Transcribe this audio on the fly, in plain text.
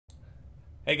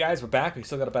Hey guys, we're back. We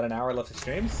still got about an hour left to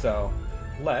stream, so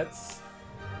let's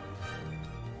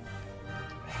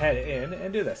head in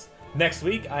and do this. Next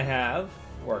week I have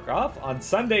work off. On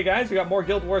Sunday, guys, we got more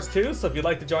Guild Wars 2, so if you'd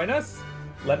like to join us,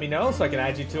 let me know so I can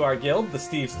add you to our guild, the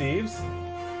Steves.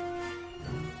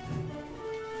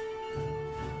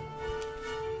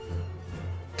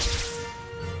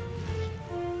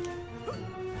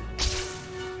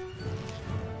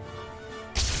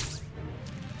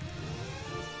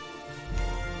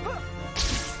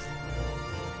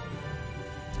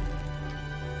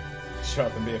 Show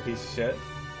up and be a piece of shit.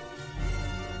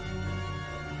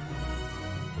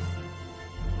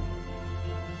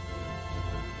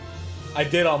 I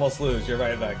did almost lose. You're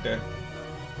right, Vector.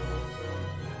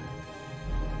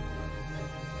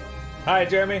 Hi,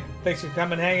 Jeremy. Thanks for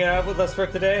coming and hanging out with us for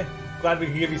today. Glad we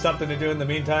could give you something to do in the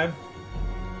meantime.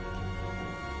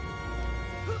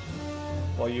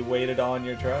 While you waited on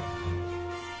your truck.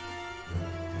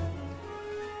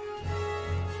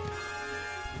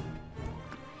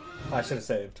 I should have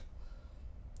saved.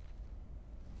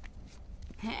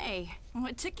 Hey,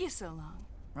 what took you so long?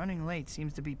 Running late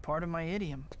seems to be part of my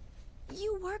idiom.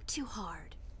 You work too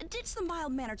hard. Ditch the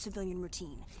mild-mannered civilian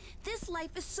routine. This life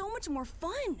is so much more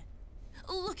fun.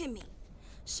 Look at me.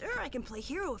 Sure, I can play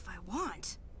hero if I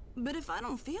want. But if I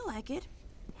don't feel like it,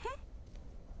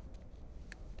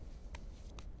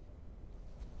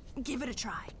 give it a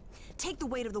try. Take the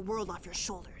weight of the world off your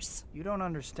shoulders. You don't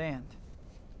understand.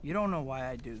 You don't know why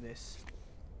I do this.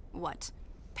 What?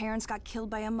 Parents got killed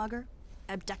by a mugger?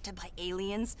 Abducted by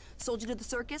aliens? Sold you to the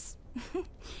circus?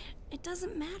 It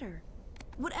doesn't matter.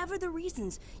 Whatever the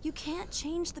reasons, you can't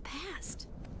change the past.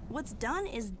 What's done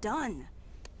is done.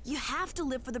 You have to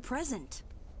live for the present.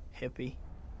 Hippie.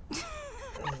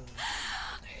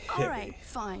 Alright,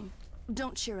 fine.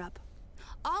 Don't cheer up.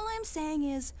 All I'm saying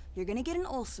is, you're gonna get an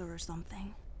ulcer or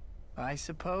something. I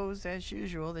suppose, as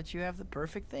usual, that you have the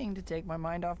perfect thing to take my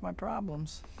mind off my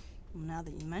problems. Now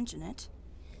that you mention it,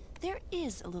 there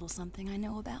is a little something I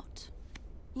know about.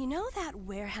 You know that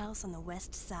warehouse on the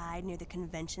west side near the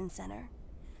convention center?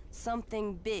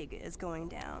 Something big is going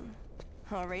down.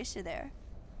 I'll race you there.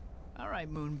 All right,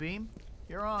 Moonbeam.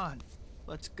 You're on.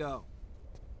 Let's go.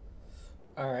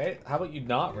 Alright, how about you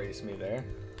not race me there?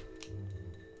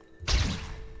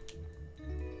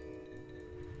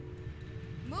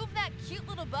 Move that cute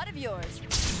little butt of yours.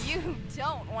 You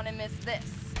don't want to miss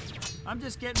this. I'm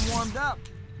just getting warmed up.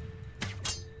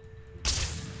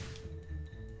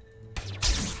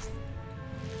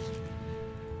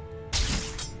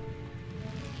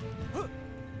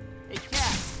 Hey,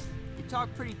 Cat. You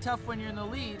talk pretty tough when you're in the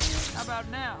lead. How about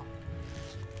now?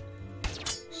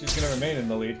 She's gonna remain in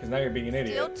the lead because now you're being an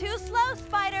idiot. Still too slow,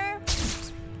 Spider.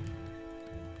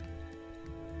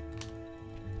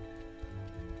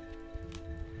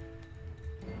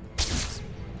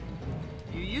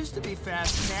 You used to be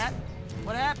fast, Cat.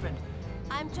 What happened?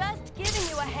 I'm just giving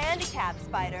you a handicap,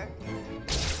 Spider.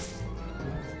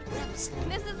 This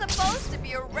is supposed to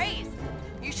be a race.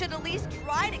 You should at least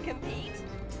try to compete.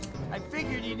 I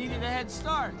figured you needed a head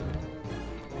start.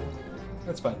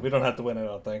 That's fine. We don't have to win, I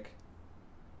don't think.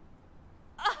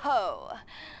 Oh,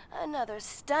 another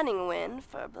stunning win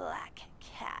for Black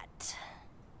Cat.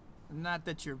 Not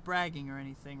that you're bragging or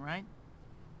anything, right?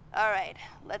 All right,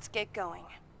 let's get going.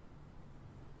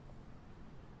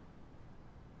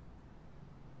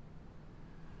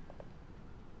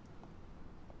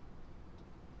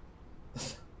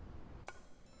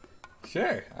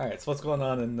 Sure. Alright, so what's going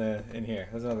on in here?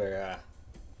 There's another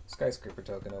skyscraper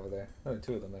token over there. Another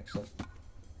two of them, actually.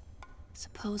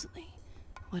 Supposedly,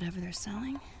 whatever they're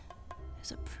selling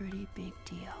is a pretty big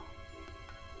deal.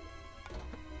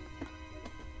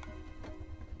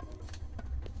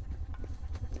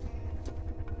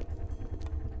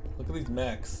 Look at these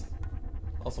mechs.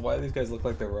 Also, why do these guys look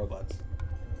like they're robots?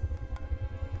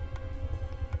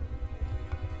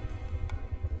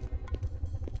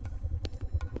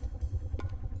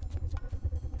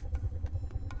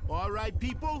 All right,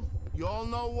 people, you all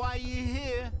know why you're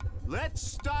here. Let's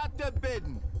start the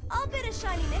bidding. I'll bid a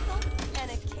shiny nickel and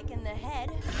a kick in the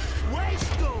head.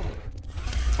 Waste them!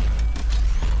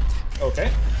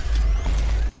 Okay.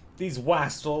 These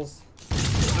wastles.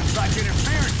 Looks like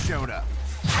interference showed up.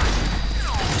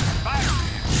 Spider-Man!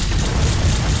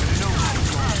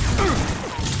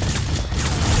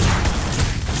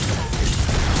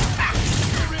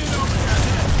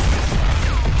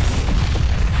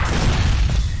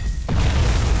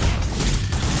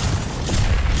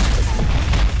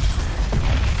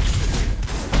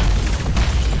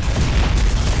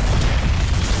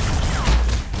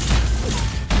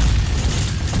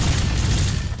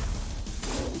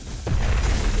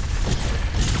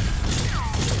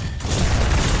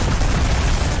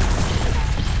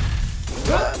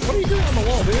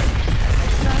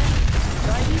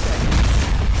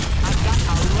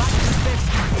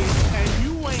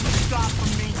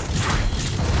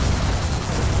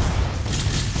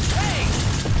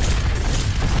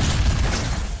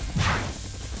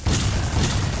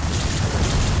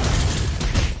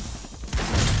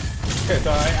 Okay,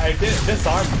 so I did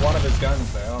disarm one of his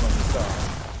guns there. I don't know if you saw.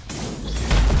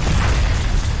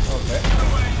 Okay.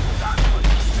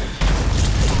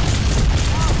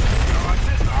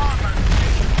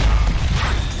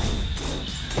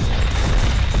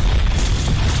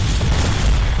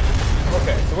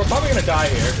 Okay, so we're probably gonna die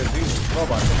here because these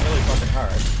robots are really fucking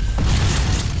hard.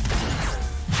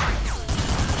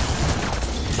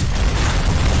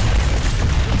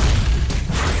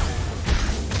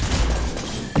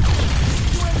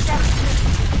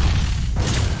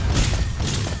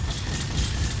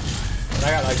 And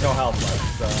I got like no health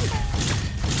left, so.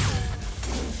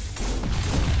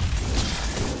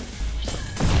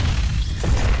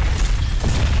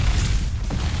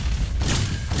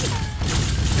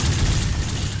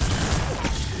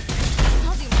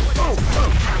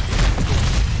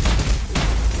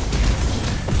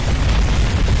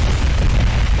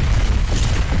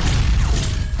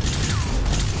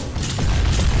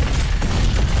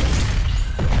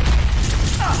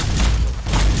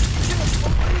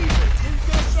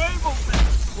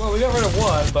 Well, we got rid of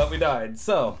one, but we died,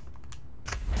 so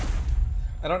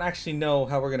I don't actually know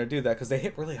how we're gonna do that because they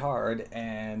hit really hard,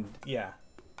 and yeah.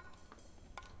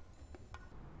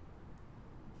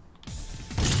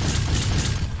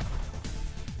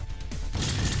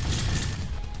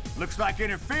 Looks like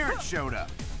interference showed up.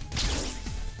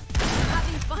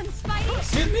 Having fun, Spidey?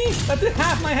 Excuse me? That did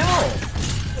half my health!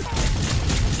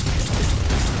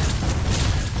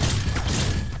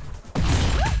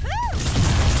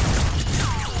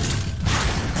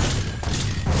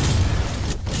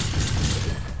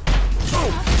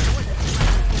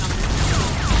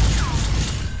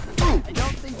 I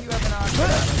don't think you have an option.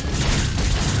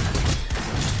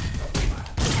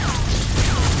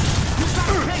 You got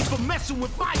paid for messing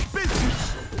with my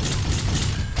business.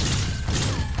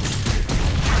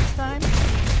 Next time,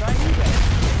 try eBay.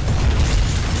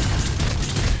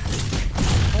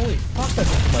 Holy fuck,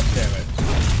 that's too much damage.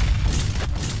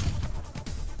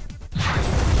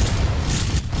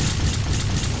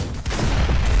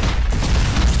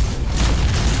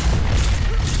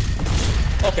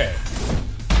 Okay.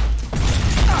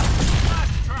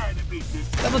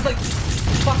 That was like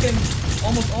fucking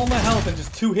almost all my health in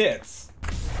just 2 hits.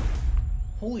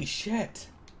 Holy shit.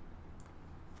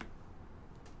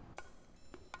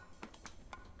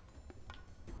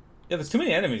 Yeah, there's too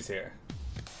many enemies here.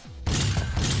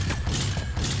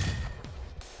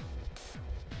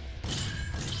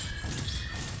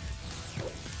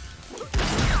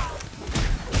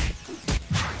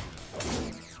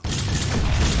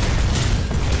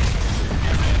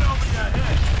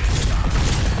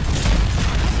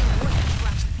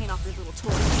 Scratch the paint off your little toy.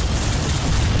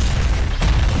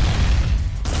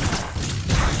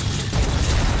 I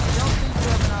don't think you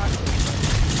have an option.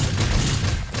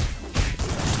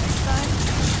 Next time,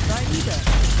 try eBay.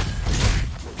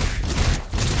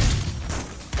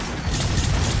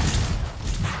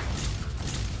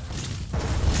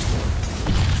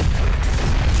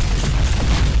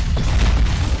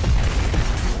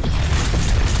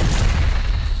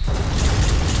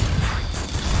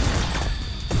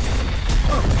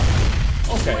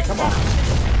 Okay, come on.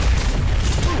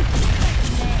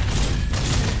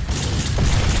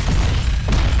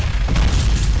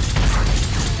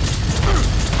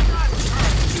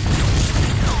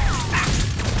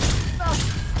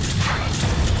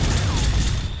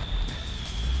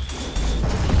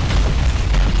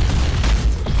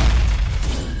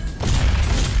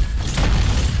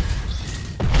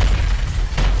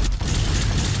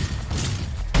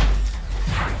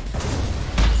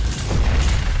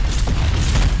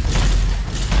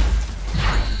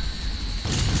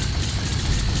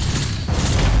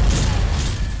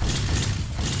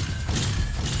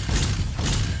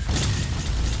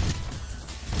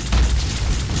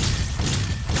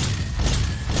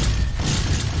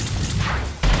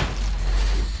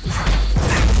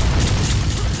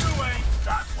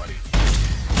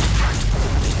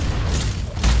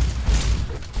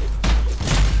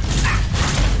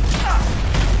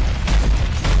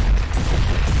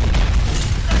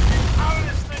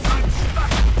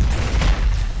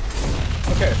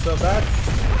 Okay, so that's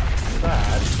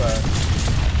that, but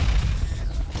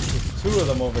there's 2 of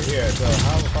them over here, so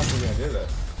how the fuck are we gonna do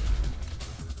this?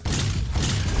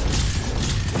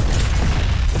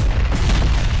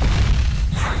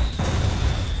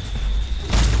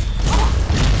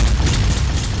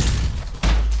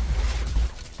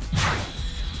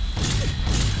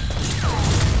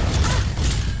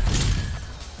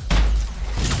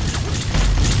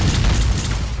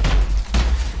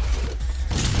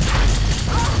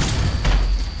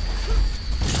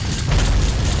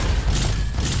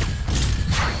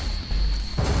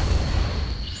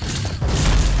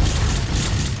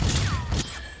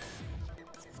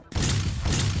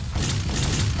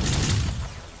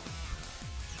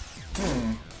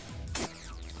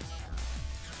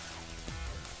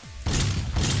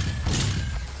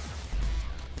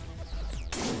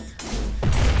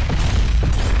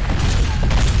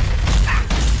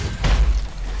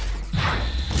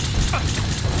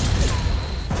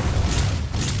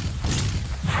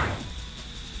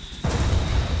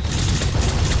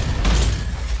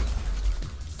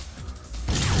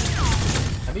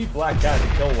 black cat to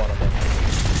kill one of them.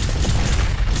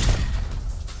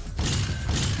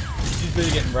 She's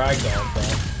busy getting ragdolled,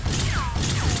 though.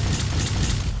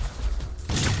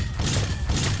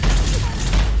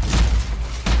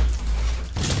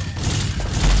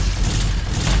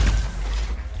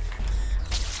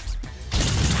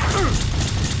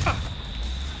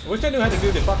 I wish I knew how to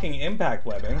do the fucking impact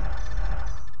webbing.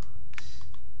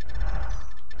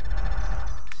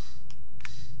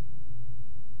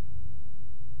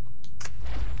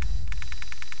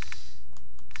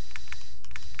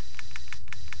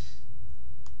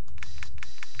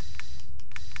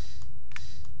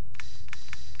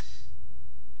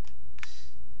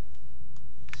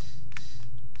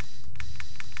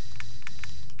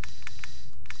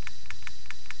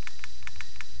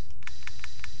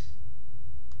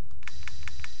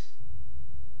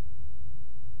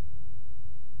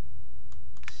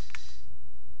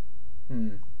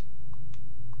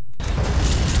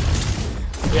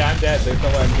 Yeah, I'm dead. There's no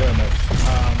way I'm doing this.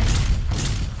 I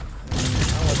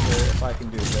wonder if I can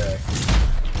do this.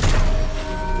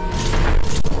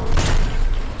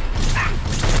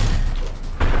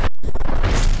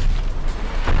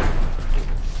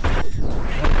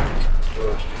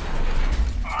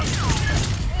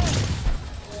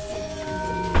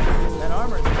 That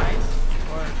armor's nice,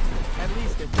 or at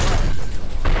least it was.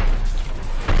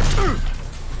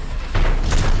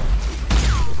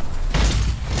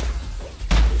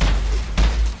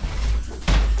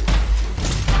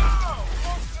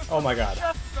 Oh my god.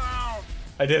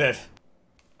 I did it.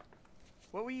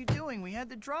 What were you doing? We had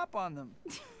the drop on them.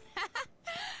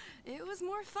 It was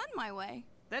more fun my way.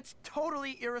 That's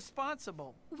totally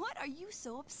irresponsible. What are you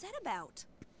so upset about?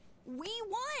 We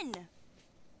won!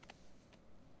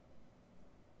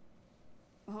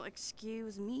 Well,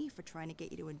 excuse me for trying to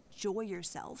get you to enjoy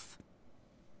yourself.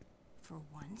 For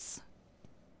once.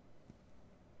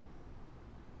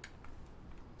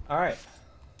 Alright.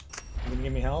 You gonna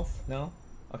give me health? No?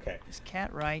 Okay. Is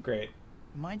Cat right? Great.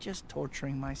 Am I just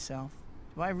torturing myself?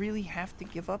 Do I really have to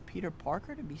give up Peter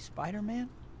Parker to be Spider-Man?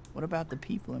 What about the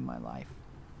people in my life?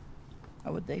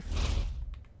 How would they feel?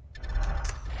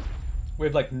 We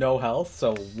have like no health,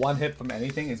 so one hit from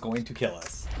anything is going to kill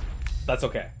us. That's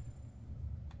okay.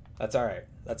 That's alright.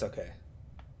 That's okay.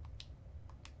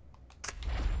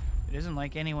 It isn't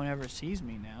like anyone ever sees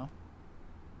me now.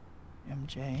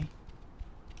 MJ,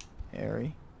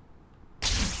 Harry,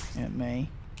 Aunt May.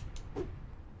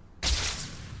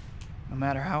 No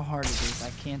matter how hard it is, I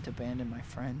can't abandon my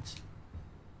friends.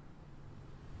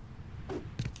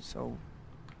 So,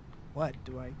 what?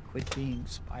 Do I quit being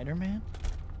Spider-Man?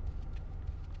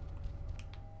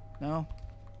 No,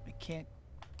 I can't.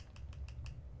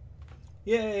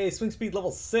 Yay! Swing speed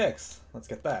level 6. Let's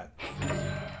get that.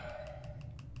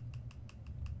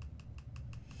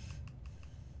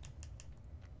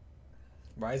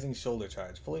 Rising shoulder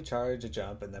charge. Fully charge a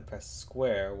jump and then press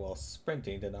square while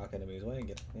sprinting to knock enemies away and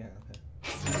get. Yeah, okay.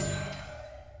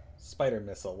 Spider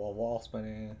missile while wall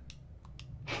sprinting.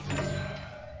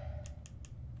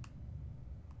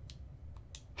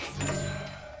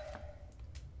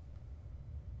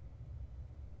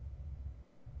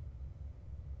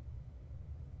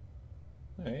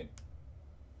 Alright.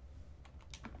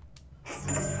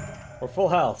 We're full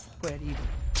health. Quit either.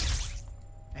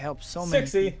 I helped so many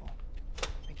 60. people.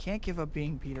 I can't give up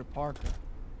being Peter Parker,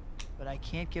 but I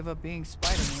can't give up being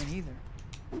Spider-Man either.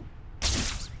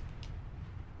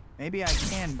 Maybe I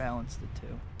can balance the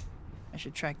two. I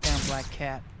should track down Black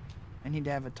Cat. I need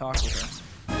to have a talk with her.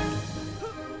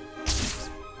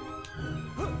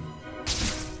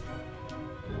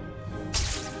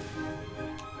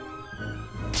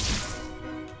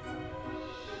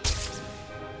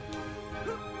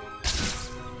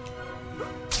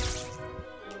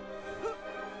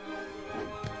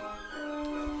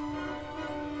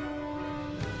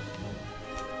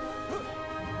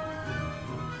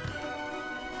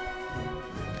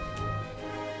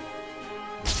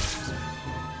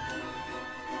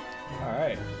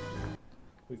 Alright.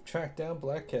 We've tracked down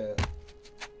Black Cat.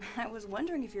 I was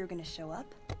wondering if you were gonna show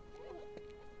up.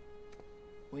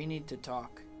 We need to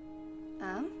talk.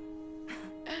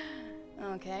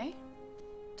 Okay.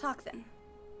 Talk then.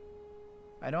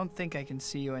 I don't think I can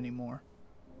see you anymore.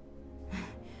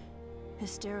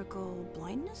 Hysterical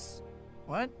blindness?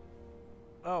 What?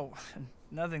 Oh,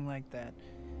 nothing like that.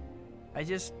 I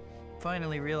just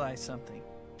finally realized something.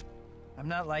 I'm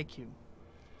not like you.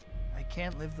 I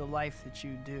can't live the life that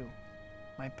you do.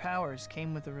 My powers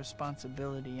came with a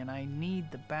responsibility, and I need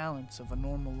the balance of a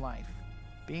normal life.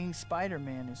 Being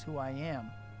Spider-Man is who I am.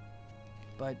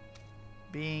 But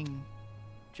being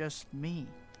just me,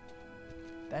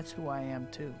 that's who I am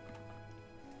too.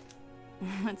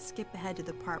 Let's skip ahead to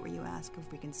the part where you ask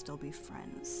if we can still be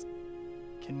friends.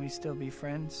 Can we still be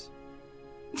friends?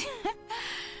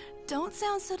 Don't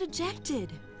sound so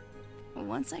dejected.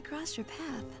 Once I cross your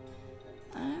path,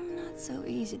 I'm not so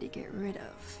easy to get rid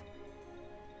of.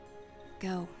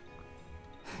 Go.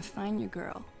 Find your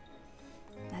girl.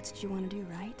 That's what you want to do,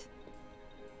 right?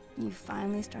 You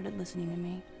finally started listening to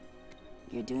me.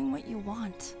 You're doing what you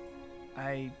want.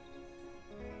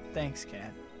 Thanks,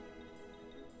 Kat.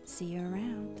 See you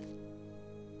around.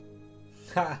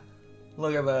 Ha!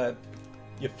 Look at that.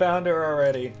 You found her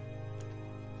already.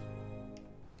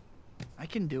 I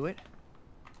can do it.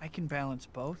 I can balance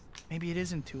both. Maybe it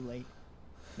isn't too late.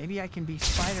 Maybe I can be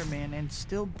Spider-Man and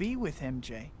still be with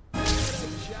MJ.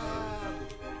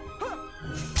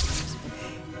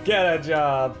 Get a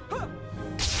job.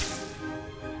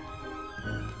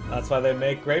 That's why they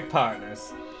make great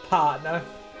partners. Partner.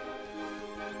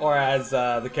 Or as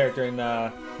the character in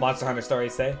Monster Hunter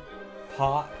stories say,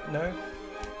 partner.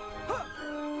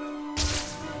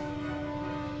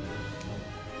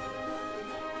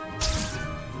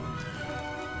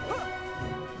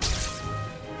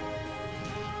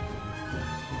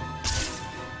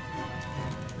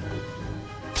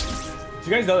 Do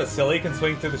you guys know that Silly can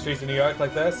swing through the streets of New York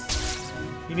like this?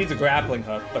 He needs a grappling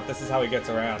hook, but this is how he gets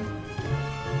around.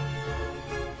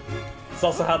 It's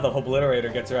also how the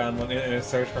Obliterator gets around when in a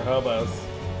search for hobos.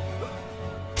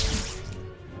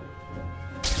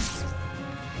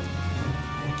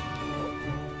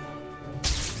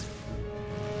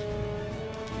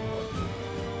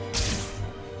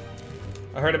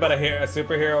 I heard about a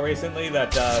superhero recently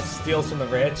that steals from the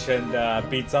rich and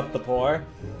beats up the poor.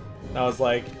 And I was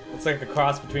like, it's like a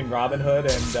cross between Robin Hood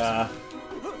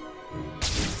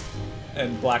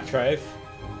and Black Trife.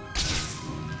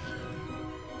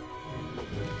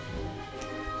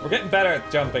 We're getting better at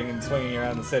jumping and swinging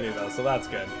around the city though, so that's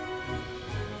good.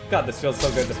 God, this feels so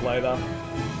good to play though.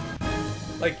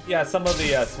 Like, yeah, some of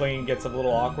the swinging gets a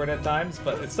little awkward at times,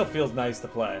 but it still feels nice to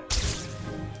play.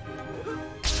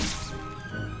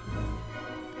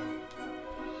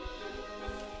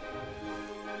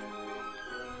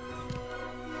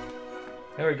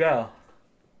 There we go.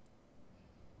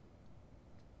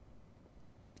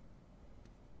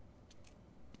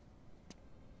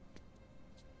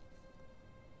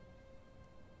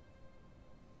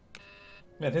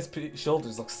 Man, his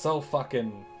shoulders look so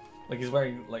fucking... like he's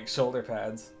wearing, like, shoulder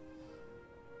pads.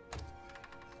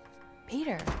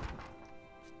 Peter.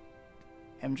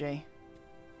 MJ,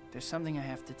 there's something I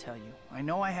have to tell you. I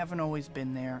know I haven't always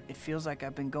been there. It feels like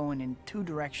I've been going in 2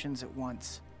 directions at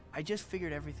once. I just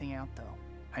figured everything out, though.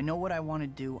 I know what I want to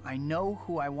do, I know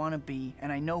who I want to be,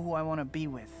 and I know who I want to be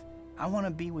with. I want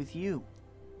to be with you.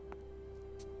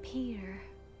 Peter.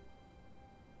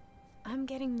 I'm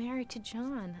getting married to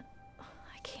John.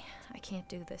 I can't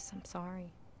do this. I'm sorry.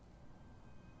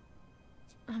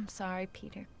 I'm sorry,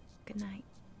 Peter. Good night.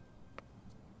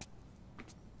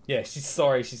 Yeah, she's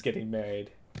sorry she's getting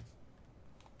married.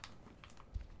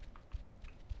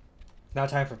 Now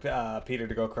time for Peter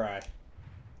to go cry.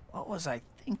 What was I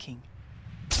thinking?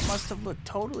 I must have looked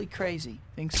totally crazy.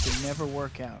 Things could never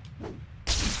work out.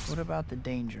 What about the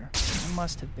danger? I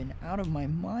must have been out of my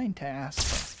mind to ask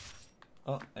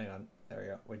her. Oh, hang on. There we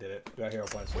go. We did it. We got hero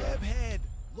points for that. Webhead,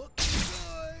 look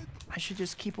good. I should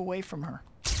just keep away from her.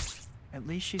 At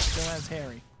least she still has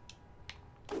Harry.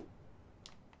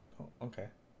 Oh, okay.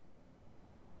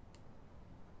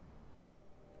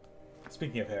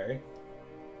 Speaking of Harry.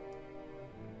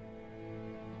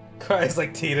 Cries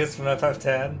like Titus from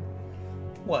FF10.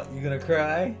 What, you gonna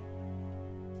cry?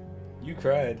 You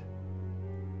cried.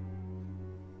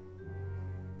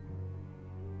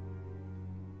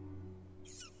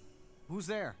 Who's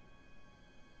there?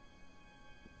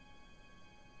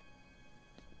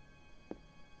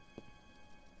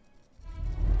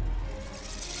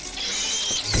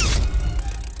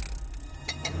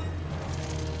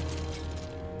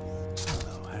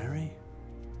 Hello, Harry.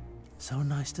 So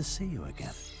nice to see you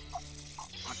again.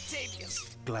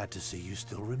 Octavius! Glad to see you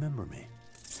still remember me.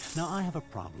 Now, I have a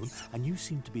problem, and you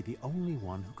seem to be the only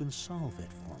one who can solve it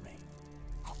for me.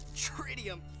 Oh,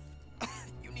 Tritium!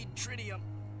 You need Tritium.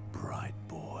 Bright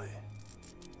boy.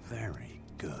 Very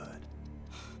good.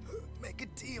 Make a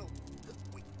deal.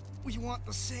 We want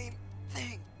the same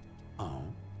thing. Oh?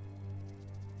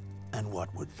 And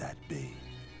what would that be?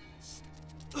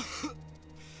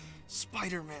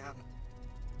 Spider-Man.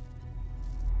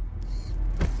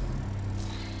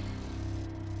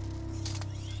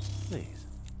 Please,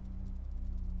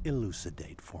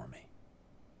 elucidate for me.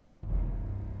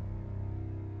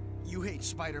 You hate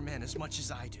Spider-Man as much as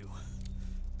I do.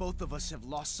 Both of us have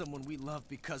lost someone we love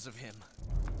because of him.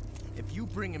 If you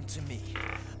bring him to me,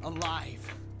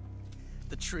 alive,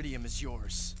 the Tritium is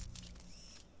yours.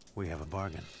 We have a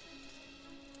bargain.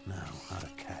 Now, how to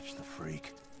catch the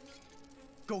freak.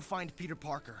 Go find Peter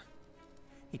Parker.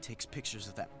 He takes pictures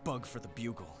of that bug for the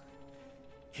Bugle.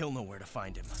 He'll know where to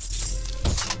find him.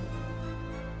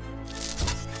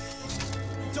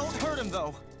 Don't hurt him,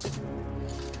 though!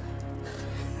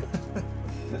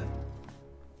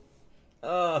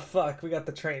 Oh, fuck. We got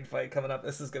the train fight coming up.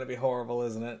 This is gonna be horrible,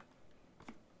 isn't it?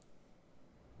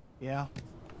 Yeah,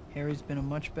 Harry's been a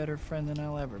much better friend than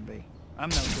I'll ever be. I'm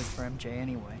no good for MJ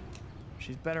anyway.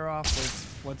 She's better off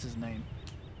with, what's his name?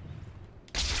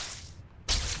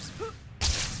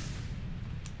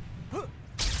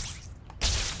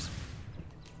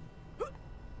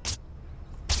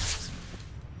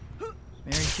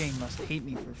 Mary Jane must hate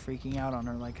me for freaking out on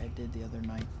her like I did the other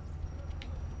night.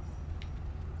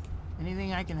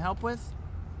 Anything I can help with?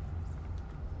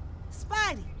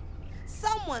 Spidey,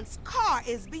 someone's car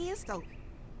is being stolen.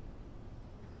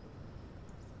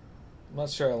 I'm not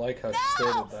sure I like how she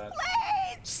stated that.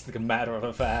 Please! Just like a matter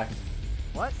of fact.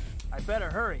 What? I better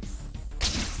hurry.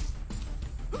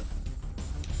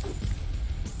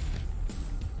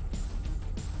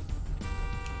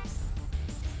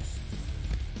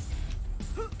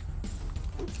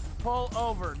 Pull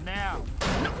over now.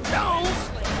 No!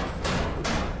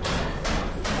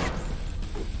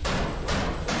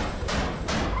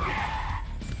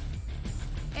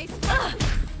 Hey, Is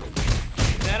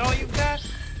that all you got?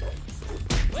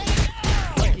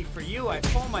 Lucky for you, I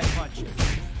pull my punches.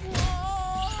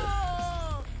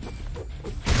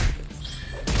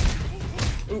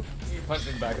 Oop, you punched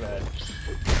me in the back of the head.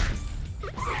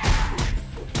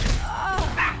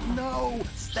 No!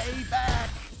 Stay back!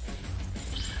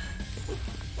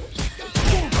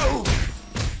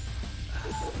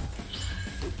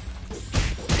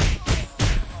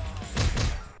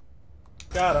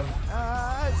 Got him.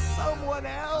 Someone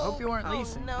else! I hope you weren't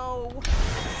leasing. No!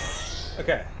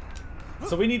 Okay.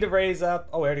 So we need to raise up...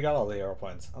 Oh, we already got all the arrow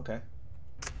points. Okay.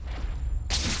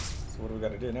 So what do we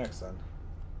got to do next, then?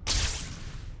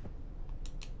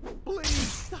 Please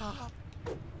stop!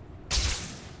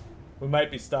 We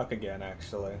might be stuck again,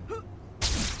 actually.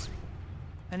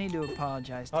 I need to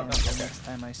apologize to Oh, him no, the okay. next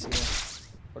time I see her.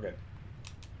 We're good.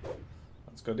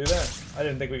 Let's go do that. I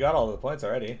didn't think we got all the points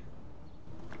already.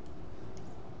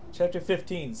 Chapter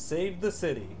 15, Save the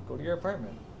City. Go to your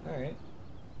apartment. Alright.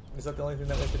 Is that the only thing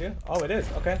that we have to do? Oh, it is.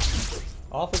 Okay.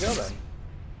 Off we go then.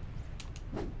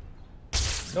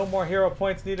 No more hero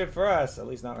points needed for us. At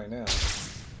least not right now.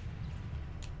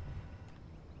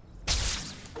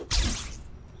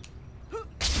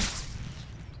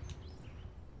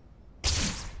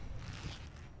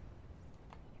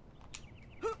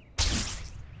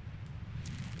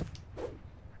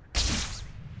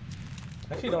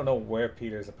 I actually don't know where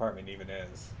Peter's apartment even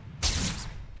is.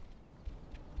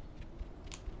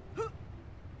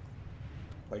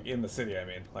 Like in the city, I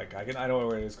mean. Like I know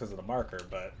where it is because of the marker,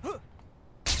 but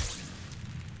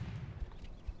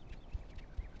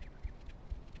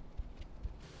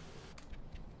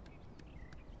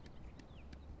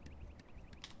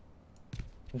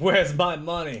where's my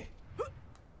money?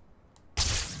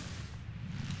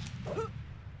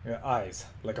 Your eyes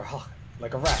like a hawk,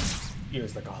 like a rat.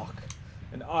 Ears like a hawk.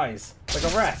 And eyes like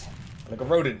a rat, like a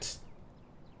rodent.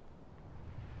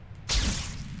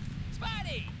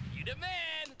 Spidey, you the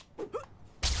man.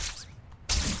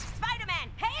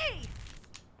 Spider-Man, hey!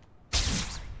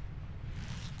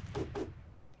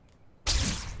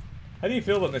 How do you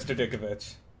feel about Mr.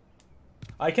 Dinkovich?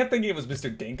 I kept thinking it was Mr.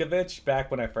 Dinkovich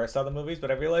back when I first saw the movies, but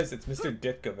I realized it's Mr.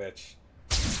 Ditkovich.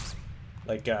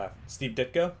 Like, Steve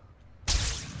Ditko?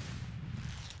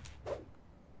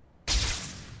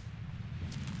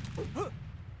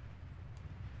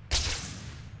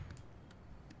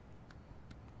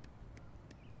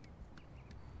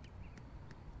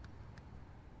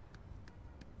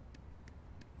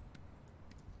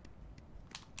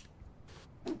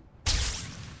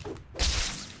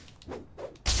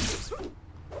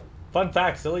 Fun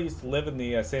fact, Silly used to live in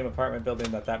the same apartment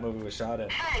building that movie was shot in.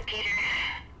 Hi, Peter.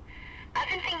 I've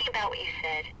been thinking about what you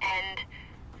said, and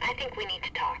I think we need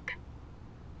to talk.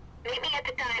 Meet me at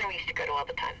the diner we used to go to all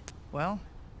the time. Well,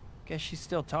 guess she's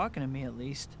still talking to me at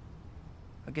least.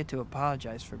 I'll get to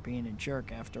apologize for being a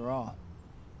jerk after all.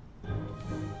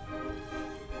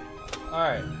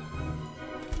 Alright.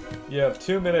 You have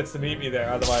 2 minutes to meet me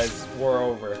there, otherwise we're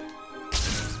over.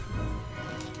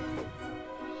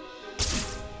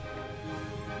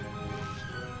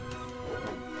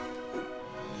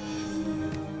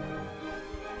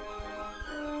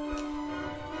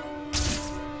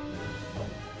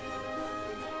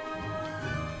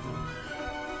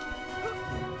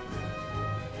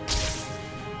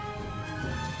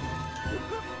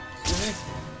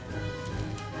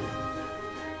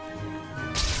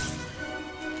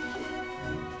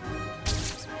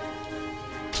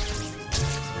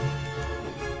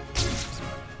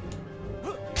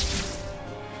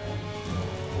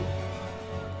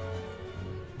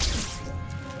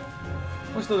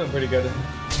 We're still doing pretty good.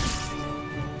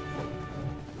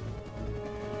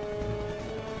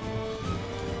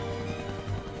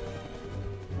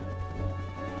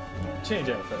 Change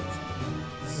outfits.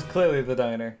 This is clearly the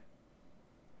diner.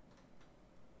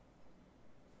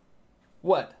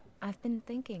 What? I've been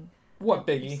thinking. What, about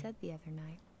what Biggie? you said the other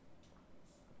night.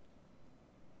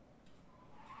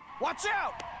 Watch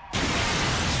out!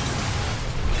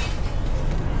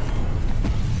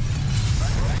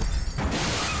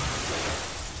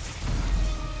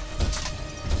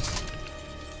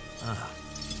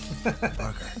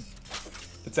 Parker,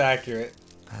 It's accurate.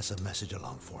 pass a message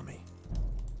along for me.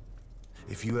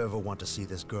 If you ever want to see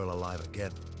this girl alive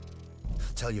again,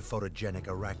 tell your photogenic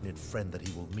arachnid friend that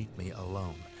he will meet me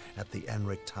alone at the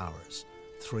Enric Towers,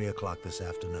 3 o'clock this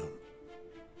afternoon.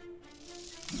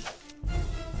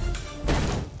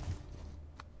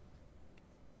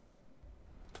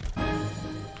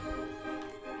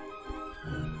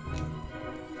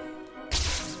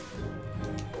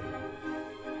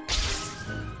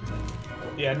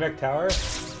 The Enric Tower?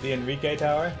 The Enrique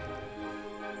Tower?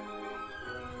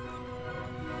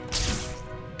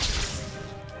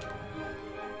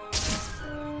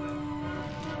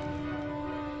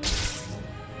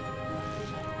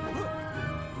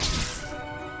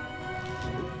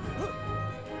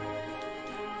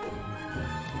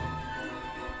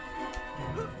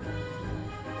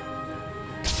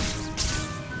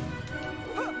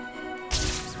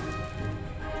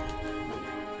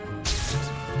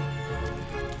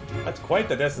 That's quite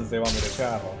the distance they want me to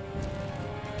travel.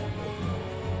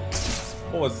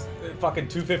 What was it, fucking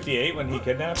 258 when he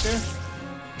kidnapped her?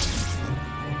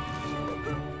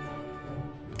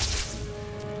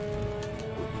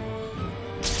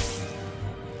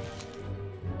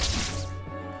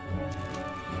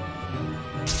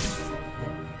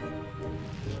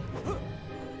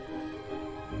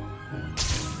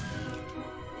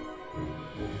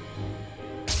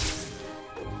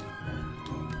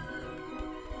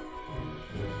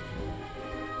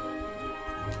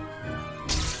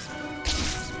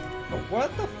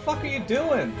 What the fuck are you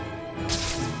doing?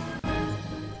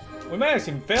 We might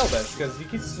actually fail this, because he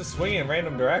keeps just swinging in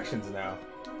random directions now.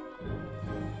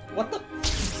 What the?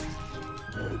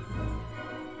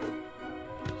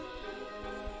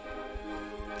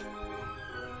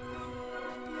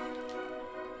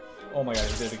 Oh my god,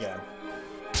 he did it again.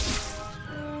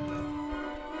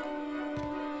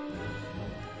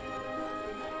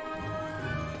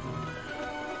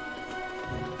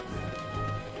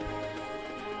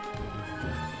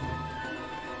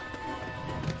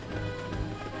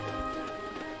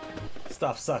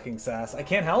 Stop sucking, Sass. I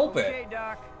can't help it. Okay,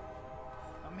 Doc.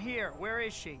 I'm here. Where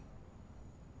is she?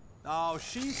 Oh,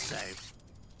 she's safe.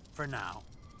 For now.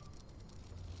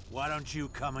 Why don't you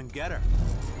come and get her?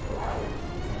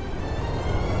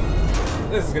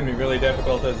 This is gonna be really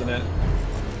difficult, isn't it?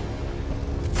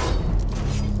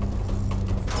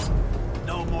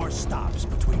 No more stops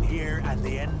between here and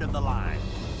the end of the line.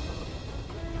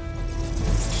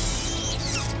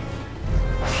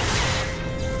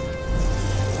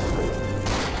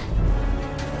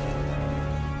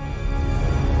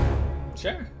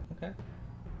 Sure. Okay.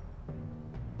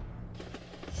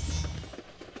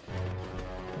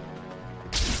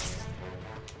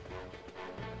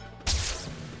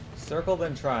 Circle,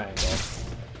 then triangle.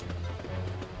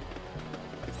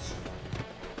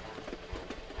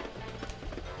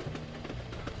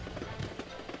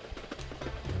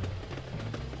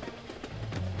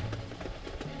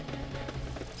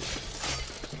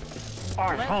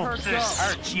 I Let hope her this go.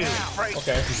 hurts you.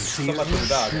 Okay. So much for the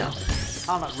dog. No,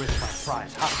 I'll not risk my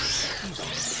prize house.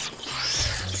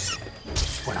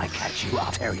 When I catch you,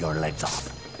 I'll tear your legs off.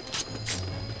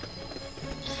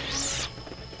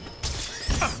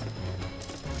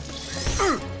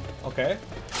 Okay.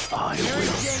 I will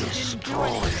destroy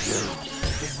you.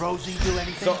 Did Rosie do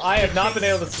anything? So I have not been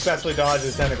able to successfully dodge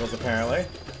his tentacles, apparently.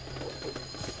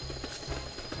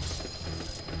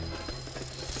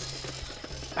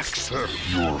 Accept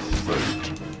your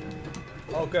fate.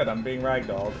 Oh good, I'm being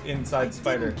ragdolled. Inside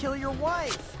spider. Didn't kill your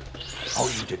wife.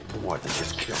 Oh, you did more than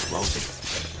just kill Rosie.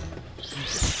 You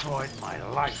destroyed my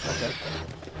life. Okay.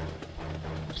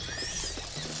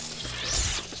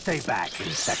 Stay back,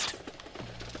 insect.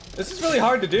 This is really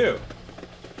hard to do.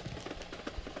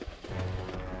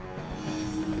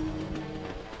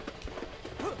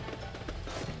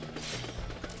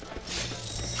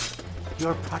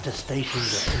 Your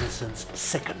protestations of innocence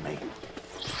sicken me.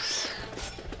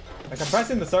 Like I'm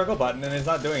pressing the circle button and it's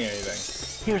not doing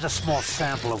anything. Here's a small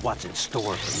sample of what's in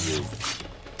store for you.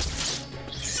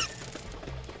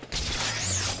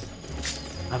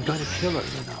 I'm going to kill her,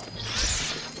 you know.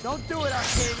 Don't do it,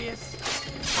 Octavius.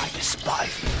 I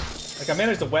despise you. Like, I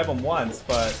managed to web him once,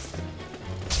 but...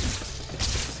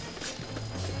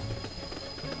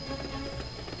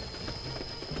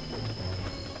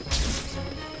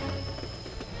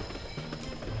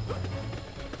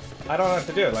 I don't know what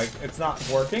to do. Like, it's not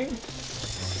working?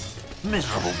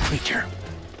 Miserable creature.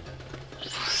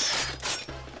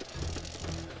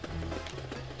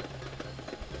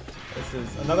 This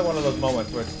is another one of those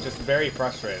moments where it's just very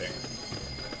frustrating.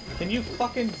 Can you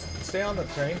fucking stay on the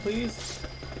train, please?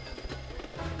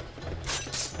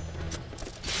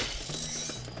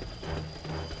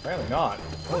 Apparently not.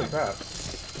 Holy crap.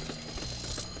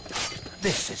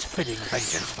 This is fitting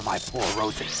vengeance for my poor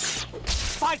Rosie.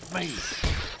 Fight me!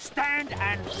 Stand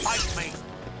and fight me!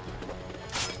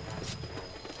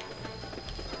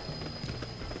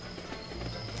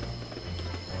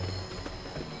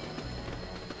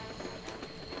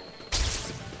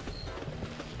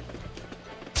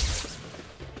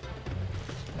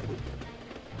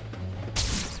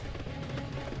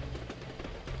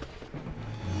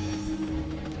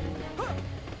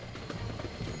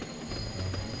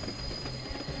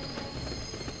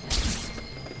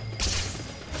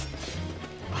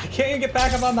 I can't get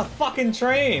back up on the fucking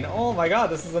train! Oh my god,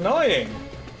 this is annoying!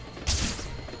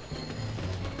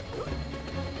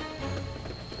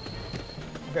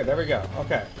 Okay, there we go.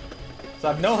 Okay. So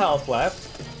I have no health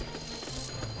left.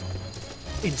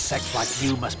 Insects like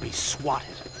you must be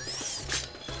swatted.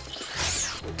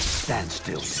 Stand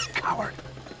still, you coward.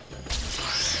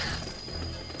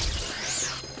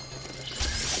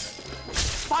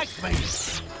 Fight me!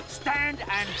 Stand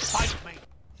and fight me!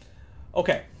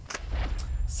 Okay.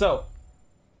 So,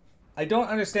 I don't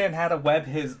understand how to web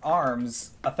his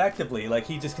arms effectively. Like,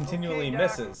 he just continually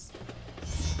misses.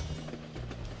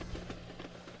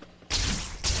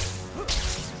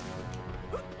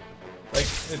 Like,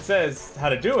 it says how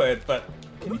to do it, but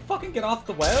can you fucking get off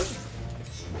the web?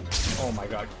 Oh my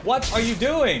god. What are you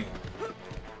doing?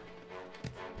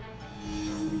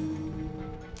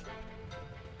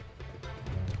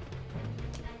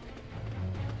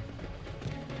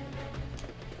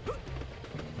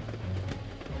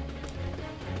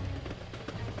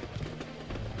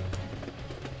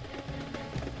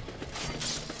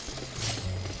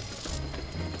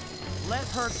 Let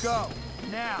her go,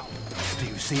 now. Do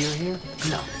you see her here?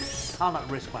 No. I'll not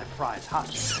risk my prize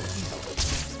hostage so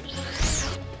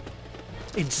easily.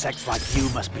 Insects like you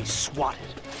must be swatted.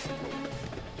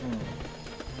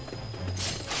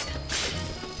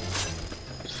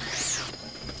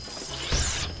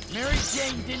 Mary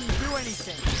Jane didn't do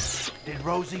anything. Did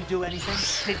Rosie do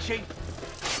anything? Did she?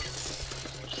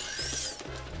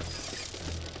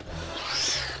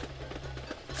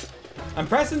 I'm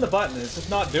pressing the button, it's just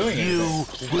not doing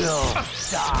anything. You will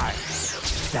die.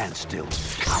 Stand still,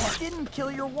 coward. I didn't kill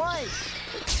your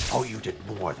wife. Oh, you did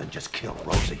more than just kill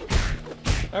Rosie.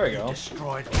 There we go. You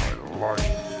destroyed my life.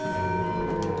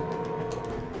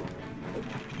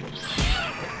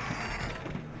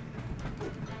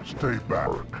 Stay back.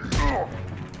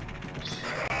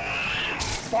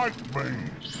 Fight me!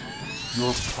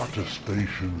 Your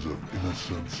protestations of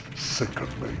innocence sicken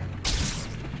me.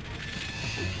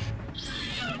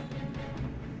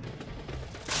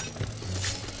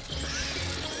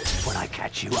 When I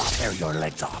catch you, I'll tear your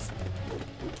legs off.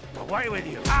 Away with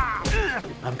you! Ah!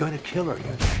 I'm going to kill her,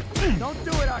 you. Don't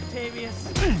do it, Octavius.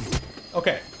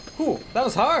 Okay. Whew, that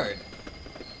was hard.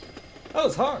 That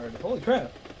was hard. Holy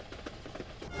crap.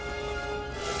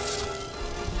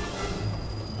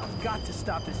 I've got to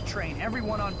stop this train.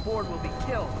 Everyone on board will be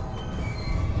killed.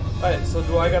 Alright, so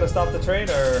do I gotta stop the train,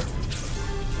 or...?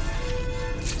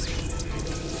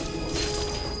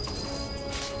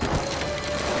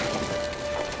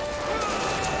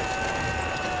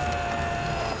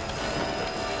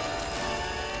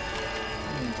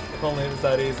 If only it was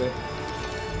that easy.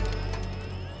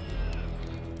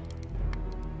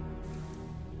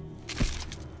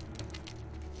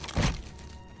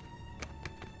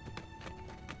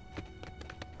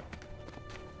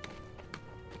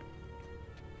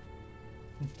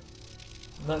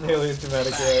 Not nearly as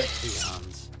dramatic yet.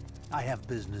 Peons, I have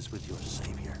business with your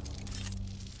savior.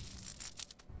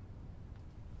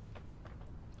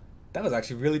 That was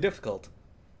actually really difficult.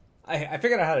 I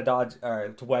figured out how to dodge,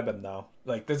 or to web him though.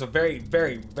 Like, there's a very,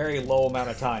 very, very low amount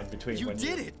of time between when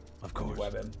you it! Of course.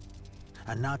 web him.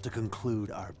 And now to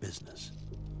conclude our business.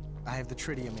 I have the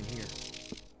tritium in here.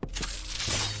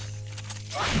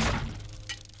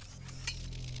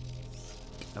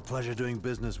 A pleasure doing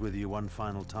business with you one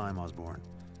final time, Osborne.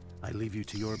 I leave you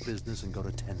to your business and go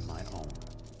to tend my own.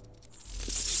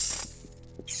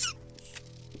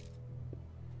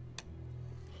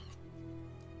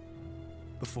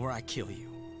 before I kill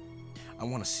you. I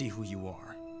want to see who you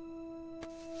are.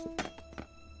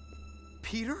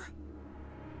 Peter?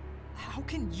 How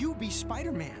can you be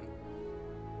Spider-Man?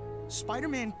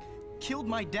 Spider-Man killed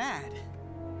my dad.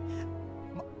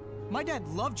 My dad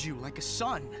loved you like a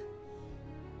son.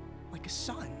 Like a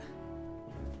son.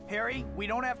 Harry, we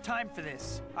don't have time for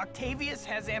this. Octavius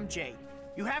has MJ.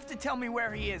 You have to tell me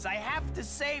where he is. I have to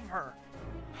save her.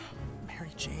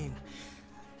 Mary Jane.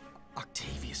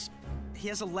 Octavius. He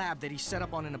has a lab that he set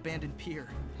up on an abandoned pier.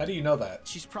 How do you know that?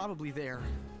 She's probably there.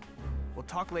 We'll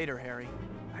talk later, Harry.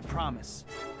 I promise.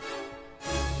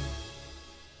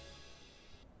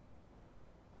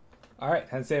 Alright,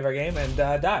 time to save our game and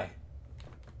die.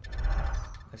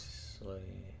 Actually...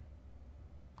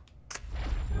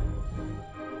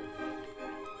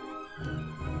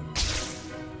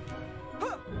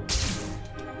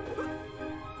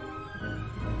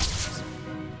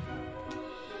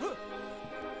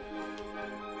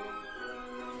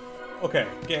 Okay,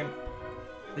 game.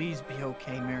 Please be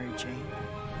okay, Mary Jane.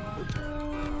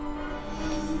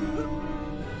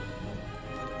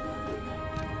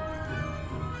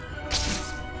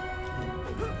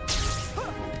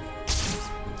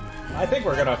 I think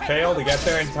we're gonna fail to get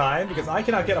there in time because I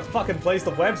cannot get a fucking place to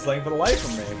web sling for the life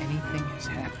of me. Anything has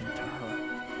happened to her.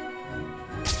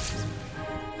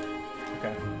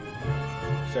 Okay.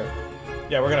 Sure.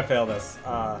 Yeah, we're gonna fail this.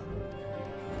 I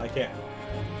can't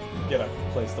get a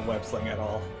place to web sling at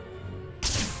all.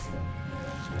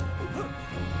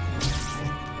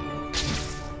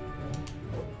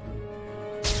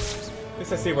 At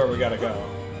least I see where we gotta go.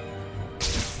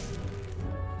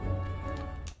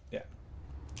 Yeah.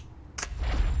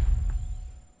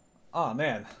 Oh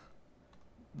man.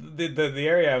 The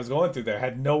area I was going through there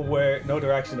had no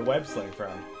direction to web sling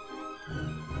from.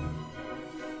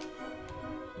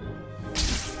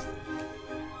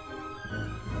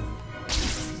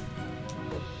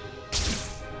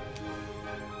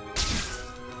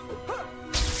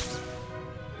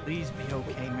 Please be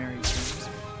okay, Mary Jane.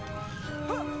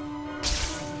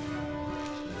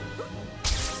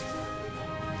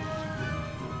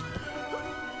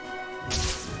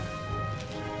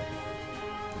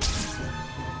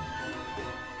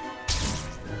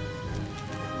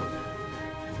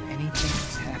 Anything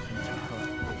has happened to her.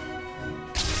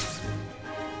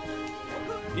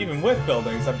 Even with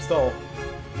buildings, I'm still...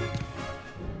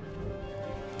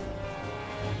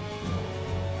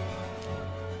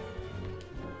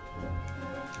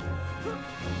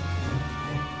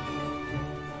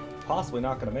 possibly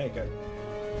not gonna make it.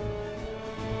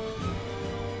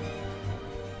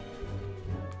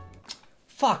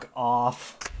 Fuck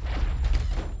off.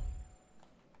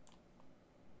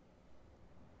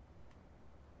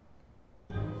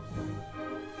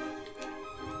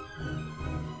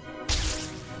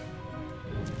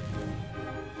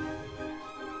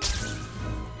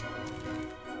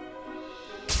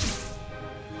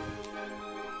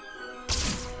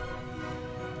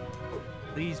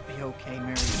 Please be okay,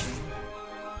 Mary Jane.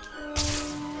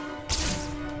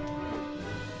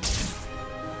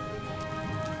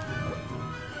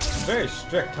 Very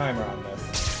strict timer on this.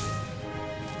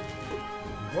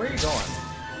 Where are you going?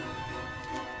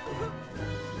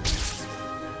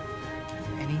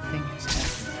 Anything has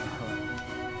happened to her.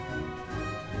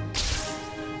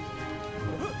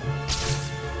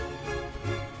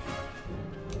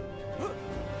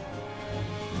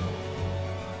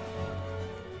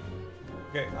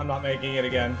 Okay, I'm not making it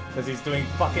again because he's doing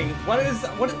fucking. What is?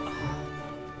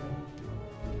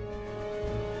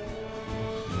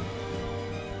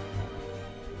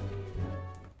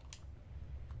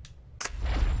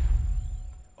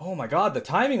 Oh my god, the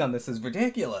timing on this is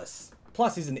ridiculous.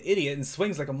 Plus, he's an idiot and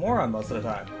swings like a moron most of the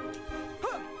time.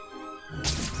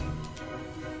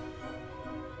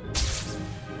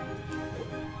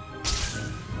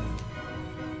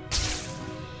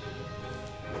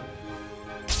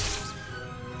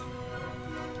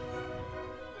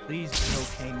 Please be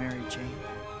okay, Mary Jane.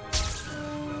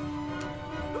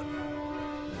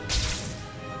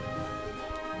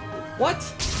 What?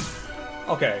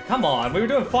 Okay, come on. We were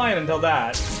doing fine until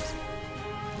that.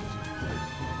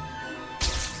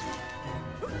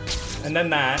 And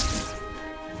then that.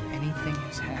 Anything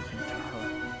has happened to her.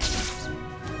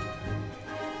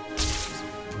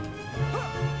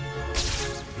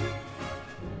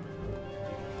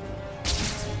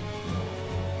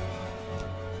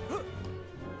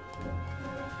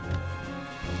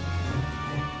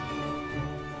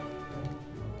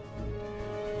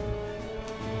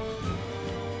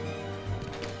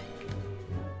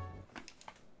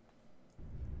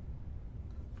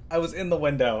 I was in the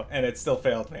window and it still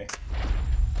failed me.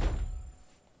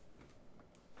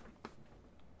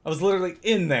 was literally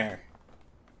in there.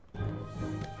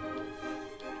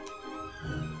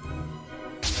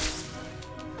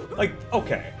 Like,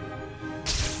 okay.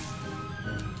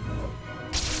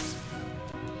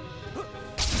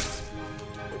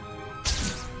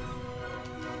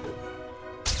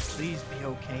 Please be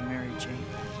okay, Mary Jane.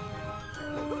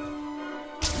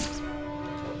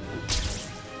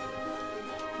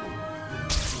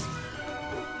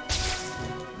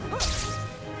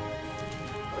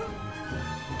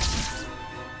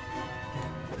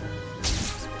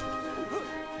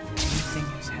 Anything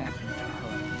has happened to her.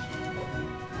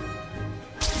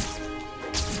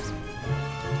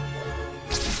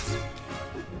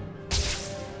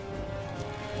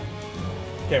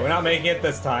 Okay, we're not making it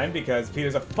this time because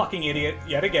Peter's a fucking idiot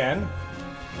yet again.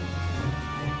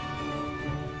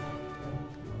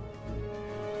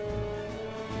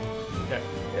 Okay,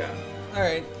 yeah.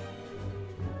 Alright.